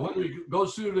 Right. And whether he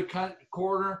goes through the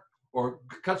corner or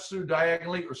cuts through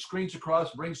diagonally or screens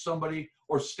across, brings somebody,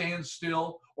 or stands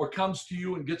still, or comes to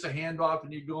you and gets a handoff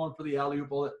and you're going for the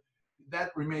alley-oop,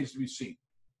 that remains to be seen.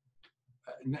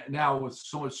 Now with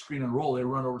so much screen and roll, they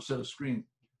run over a set of screen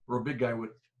where a big guy would.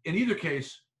 In either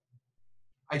case,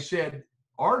 I said,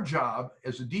 our job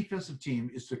as a defensive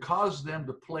team is to cause them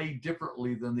to play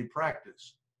differently than they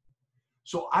practice.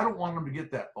 So I don't want them to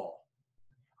get that ball.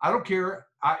 I don't care.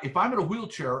 If I'm in a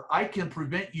wheelchair, I can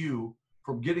prevent you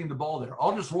from getting the ball there.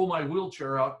 I'll just roll my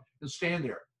wheelchair out and stand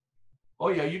there. Oh,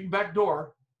 yeah, you can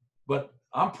backdoor, but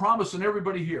I'm promising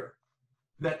everybody here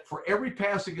that for every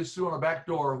pass that gets through on a back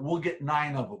door, we'll get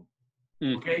 9 of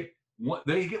them. Okay?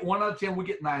 They get 1 out of 10, we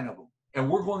get 9 of them. And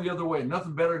we're going the other way.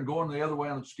 Nothing better than going the other way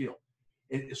on the steal.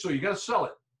 And so you got to sell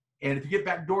it. And if you get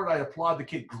backdoored, I applaud the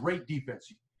kid. Great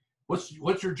defense.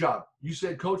 What's your job? You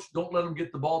said, Coach, don't let them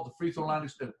get the ball at the free throw line.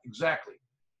 Exactly.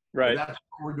 Right. And that's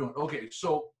what we're doing. Okay,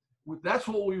 so that's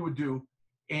what we would do.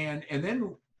 And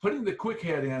then putting the quick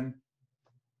head in,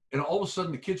 and all of a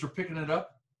sudden the kids are picking it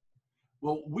up.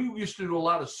 Well, we used to do a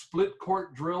lot of split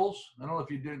court drills. I don't know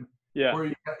if you did. Yeah.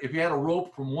 Where if you had a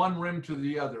rope from one rim to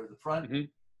the other, the front.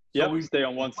 Mm-hmm. So we stay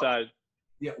on one side.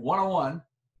 Yeah, 1-on-1.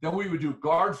 Then we would do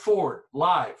guard forward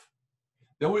live.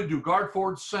 Then we would do guard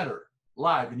forward center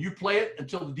live. And you play it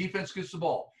until the defense gets the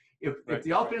ball. If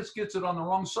the offense gets it on the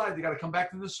wrong side, they got to come back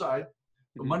to this side.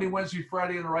 Mm-hmm. Monday, Wednesday,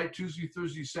 Friday on the right, Tuesday,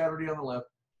 Thursday, Saturday on the left.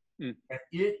 Mm. And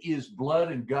it is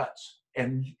blood and guts.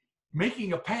 And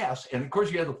making a pass, and of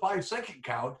course you have the 5-second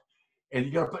count, and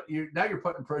you got to now you're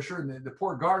putting pressure, and the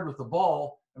poor guard with the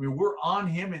ball. I mean, we're on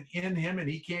him and in him, and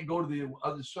he can't go to the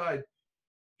other side.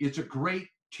 It's a great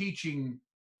teaching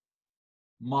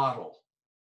model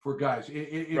for guys.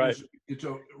 It's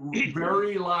a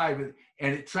very live,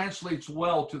 and it translates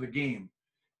well to the game.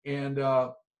 And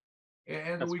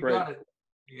we great. got it.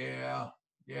 Yeah.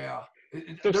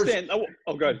 So Stan, go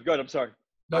ahead. I'm sorry.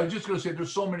 No, I was just going to say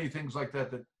there's so many things like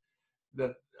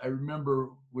that I remember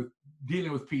with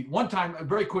dealing with Pete. One time,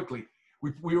 very quickly,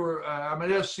 we were I'm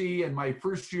at SC, and my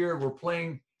first year we're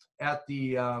playing at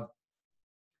the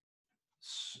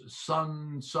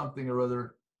Sun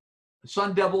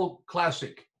Devil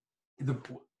Classic. The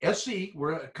SC,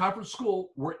 we're a conference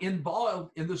school, we're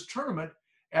involved in this tournament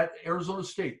at Arizona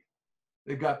State.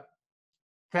 They've got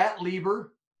Pat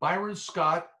Lever, Byron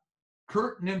Scott,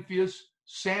 Kurt Nymphius,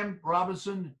 Sam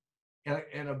Robinson,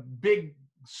 and a big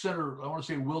center, I want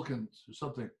to say Wilkins or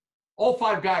something. All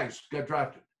 5 guys got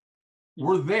drafted.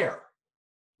 We're there.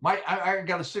 I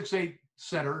got a 6'8"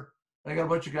 center, and I got a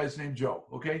bunch of guys named Joe,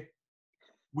 okay?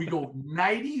 We go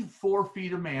 94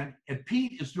 feet a man, and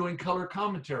Pete is doing color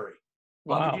commentary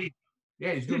on the game.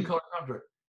 Yeah, he's doing color commentary.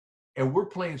 And we're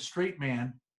playing straight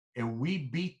man, and we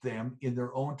beat them in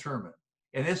their own tournament.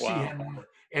 And SC had one,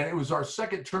 and it was our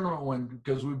second tournament win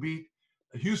because we beat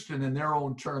Houston in their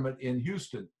own tournament in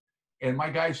Houston. And my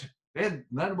guys,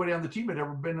 nobody on the team had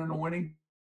ever been in a winning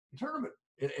tournament.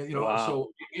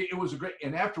 So it was a great.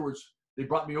 And afterwards, they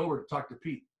brought me over to talk to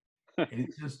Pete, and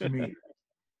he says to me,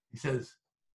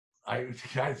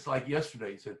 it's like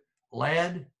yesterday. He said,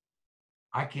 "Lad,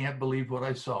 I can't believe what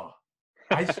I saw.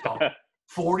 I saw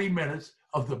 40 minutes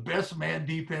of the best man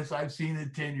defense I've seen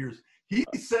in 10 years." He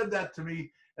said that to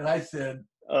me, and I said,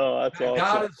 "Oh, that's awesome.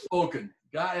 God has spoken."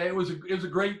 God, it was a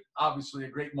great, obviously a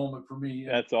great moment for me.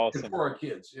 That's awesome. And for our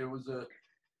kids, it was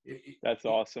that's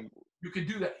awesome. You could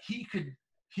do that. He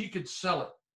could sell it,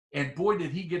 and boy,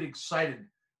 did he get excited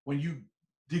when you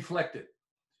deflected.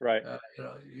 Right.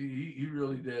 He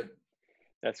really did.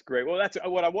 That's great. Well, that's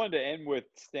what I wanted to end with,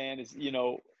 Stan. Is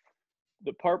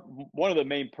one of the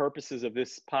main purposes of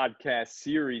this podcast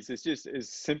series is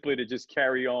simply to just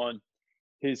carry on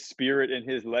his spirit and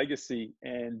his legacy,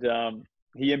 and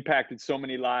he impacted so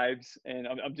many lives. And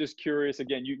I'm just curious.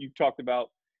 Again, you talked about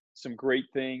some great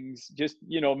things. Just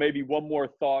maybe one more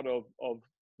thought of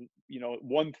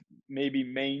one maybe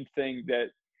main thing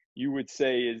that you would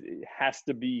say has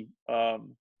to be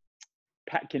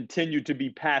continue to be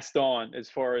passed on as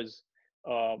far as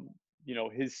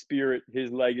his spirit,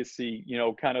 his legacy.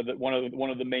 Kind of one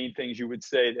of the main things you would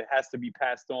say that has to be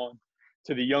passed on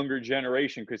to the younger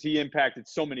generation, because he impacted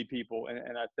so many people,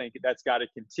 and I think that's got to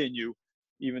continue,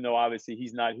 even though obviously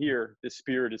he's not here. The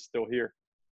spirit is still here.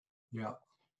 Yeah,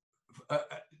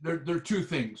 there are two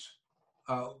things.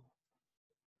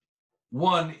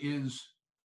 One is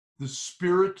the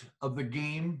spirit of the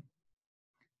game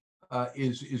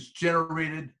is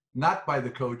generated not by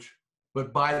the coach,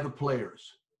 but by the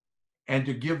players, and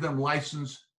to give them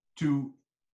license to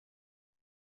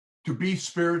be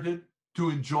spirited,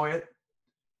 to enjoy it.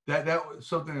 That was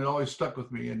something that always stuck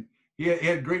with me. And he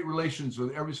had great relations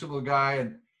with every single guy,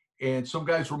 and some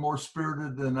guys were more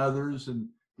spirited than others. And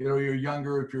you're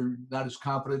younger, if you're not as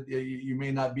confident, you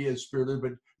may not be as spirited,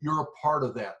 but you're a part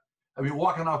of that. I mean,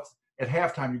 walking off at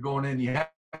halftime, you're going in, you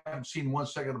haven't seen 1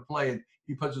 second of play, and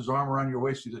he puts his arm around your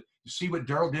waist. He says, "You see what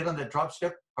Darryl did on that drop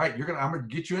step? All right, I'm going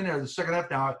to get you in there the second half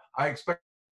now. I expect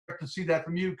to see that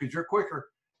from you because you're quicker."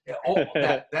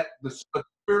 The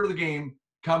spirit of the game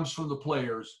comes from the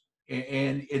players,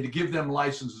 and to give them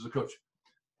license as a coach.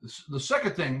 The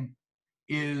second thing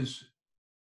is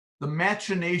the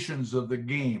machinations of the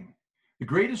game. The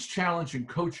greatest challenge in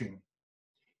coaching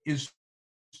is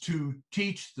to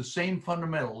teach the same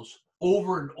fundamentals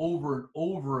over and over and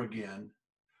over again,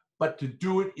 but to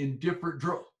do it in different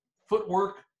drills.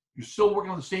 Footwork, you're still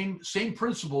working on the same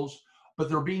principles, but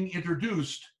they're being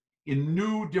introduced in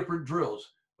new different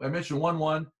drills. I mentioned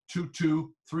 1-1,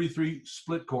 2-2, 3-3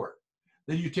 split court.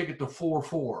 Then you take it to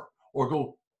 4-4, or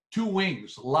go 2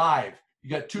 wings live. You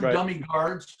got 2 dummy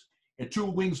guards and 2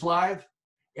 wings live,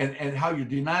 and how you're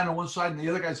denying on one side and the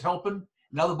other guy's helping.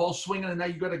 Now the ball's swinging, and now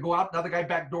you got to go out. Now the guy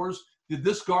backdoors. Did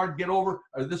this guard get over,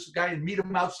 or this guy, and meet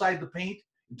him outside the paint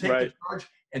and take the charge?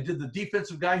 And did the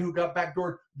defensive guy who got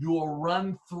backdoored do a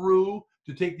run through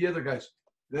to take the other guys?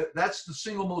 That's the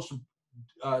single most.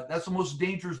 That's the most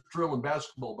dangerous drill in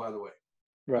basketball, by the way.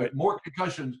 Right. More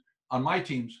concussions on my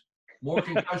teams. More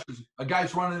concussions.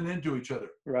 Guys running into each other.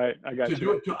 Right. I got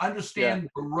you. To understand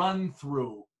the run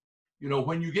through.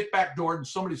 When you get backdoored and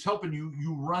somebody's helping you,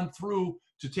 you run through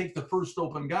to take the first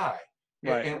open guy.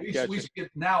 Right. And we get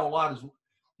now a lot as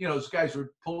these guys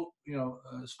are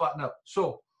spotting up.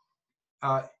 So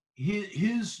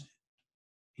he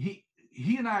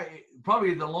and I,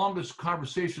 probably the longest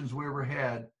conversations we ever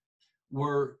had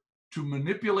were to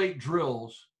manipulate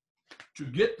drills to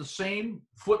get the same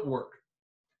footwork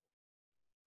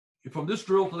from this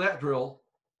drill to that drill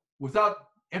without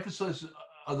emphasis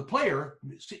of the player.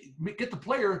 Get the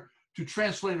player to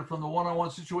translate it from the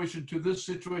one-on-one situation to this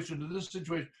situation to this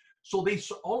situation, so they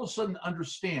all of a sudden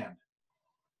understand.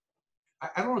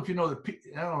 I don't know if you know that.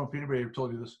 I don't know if anybody ever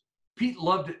told you this. Pete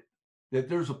loved it that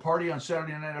there's a party on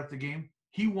Saturday night after the game.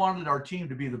 He wanted our team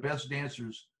to be the best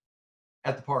dancers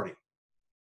at the party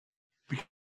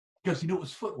because he knew it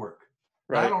was footwork.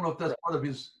 Right. I don't know if that's part of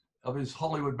his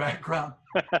Hollywood background,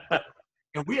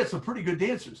 and we had some pretty good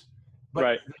dancers.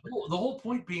 But the whole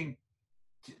point being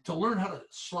to learn how to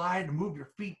slide and move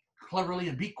your feet cleverly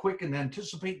and be quick and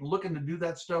anticipate and looking to do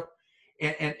that stuff,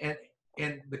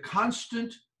 and the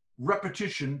constant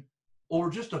repetition over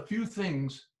just a few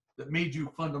things that made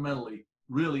you fundamentally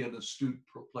really an astute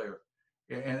pro player.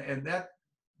 And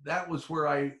that was where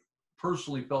I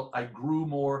personally felt I grew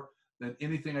more than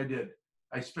anything I did.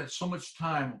 I spent so much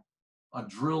time on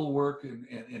drill work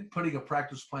and putting a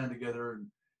practice plan together. And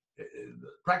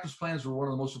practice plans were one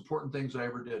of the most important things I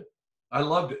ever did. I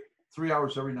loved it. 3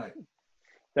 hours every night.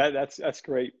 That's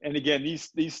great. And again, these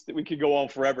we could go on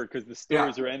forever because the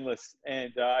stories are endless.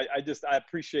 And I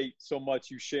appreciate so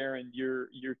much you sharing your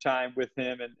time with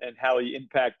him and how he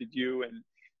impacted you. And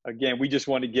again, we just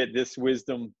want to get this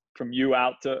wisdom from you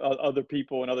out to other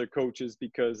people and other coaches,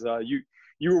 because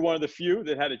you were one of the few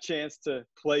that had a chance to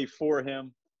play for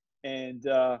him, and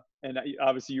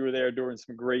obviously you were there during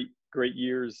some great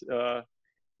years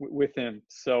with him.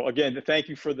 So again, thank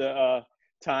you for the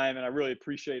time, and I really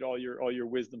appreciate all your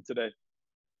wisdom today.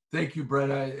 Thank you, Brett.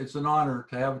 It's an honor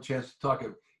to have a chance to talk.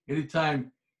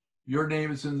 Anytime your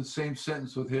name is in the same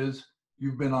sentence with his,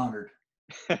 you've been honored.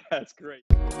 That's great.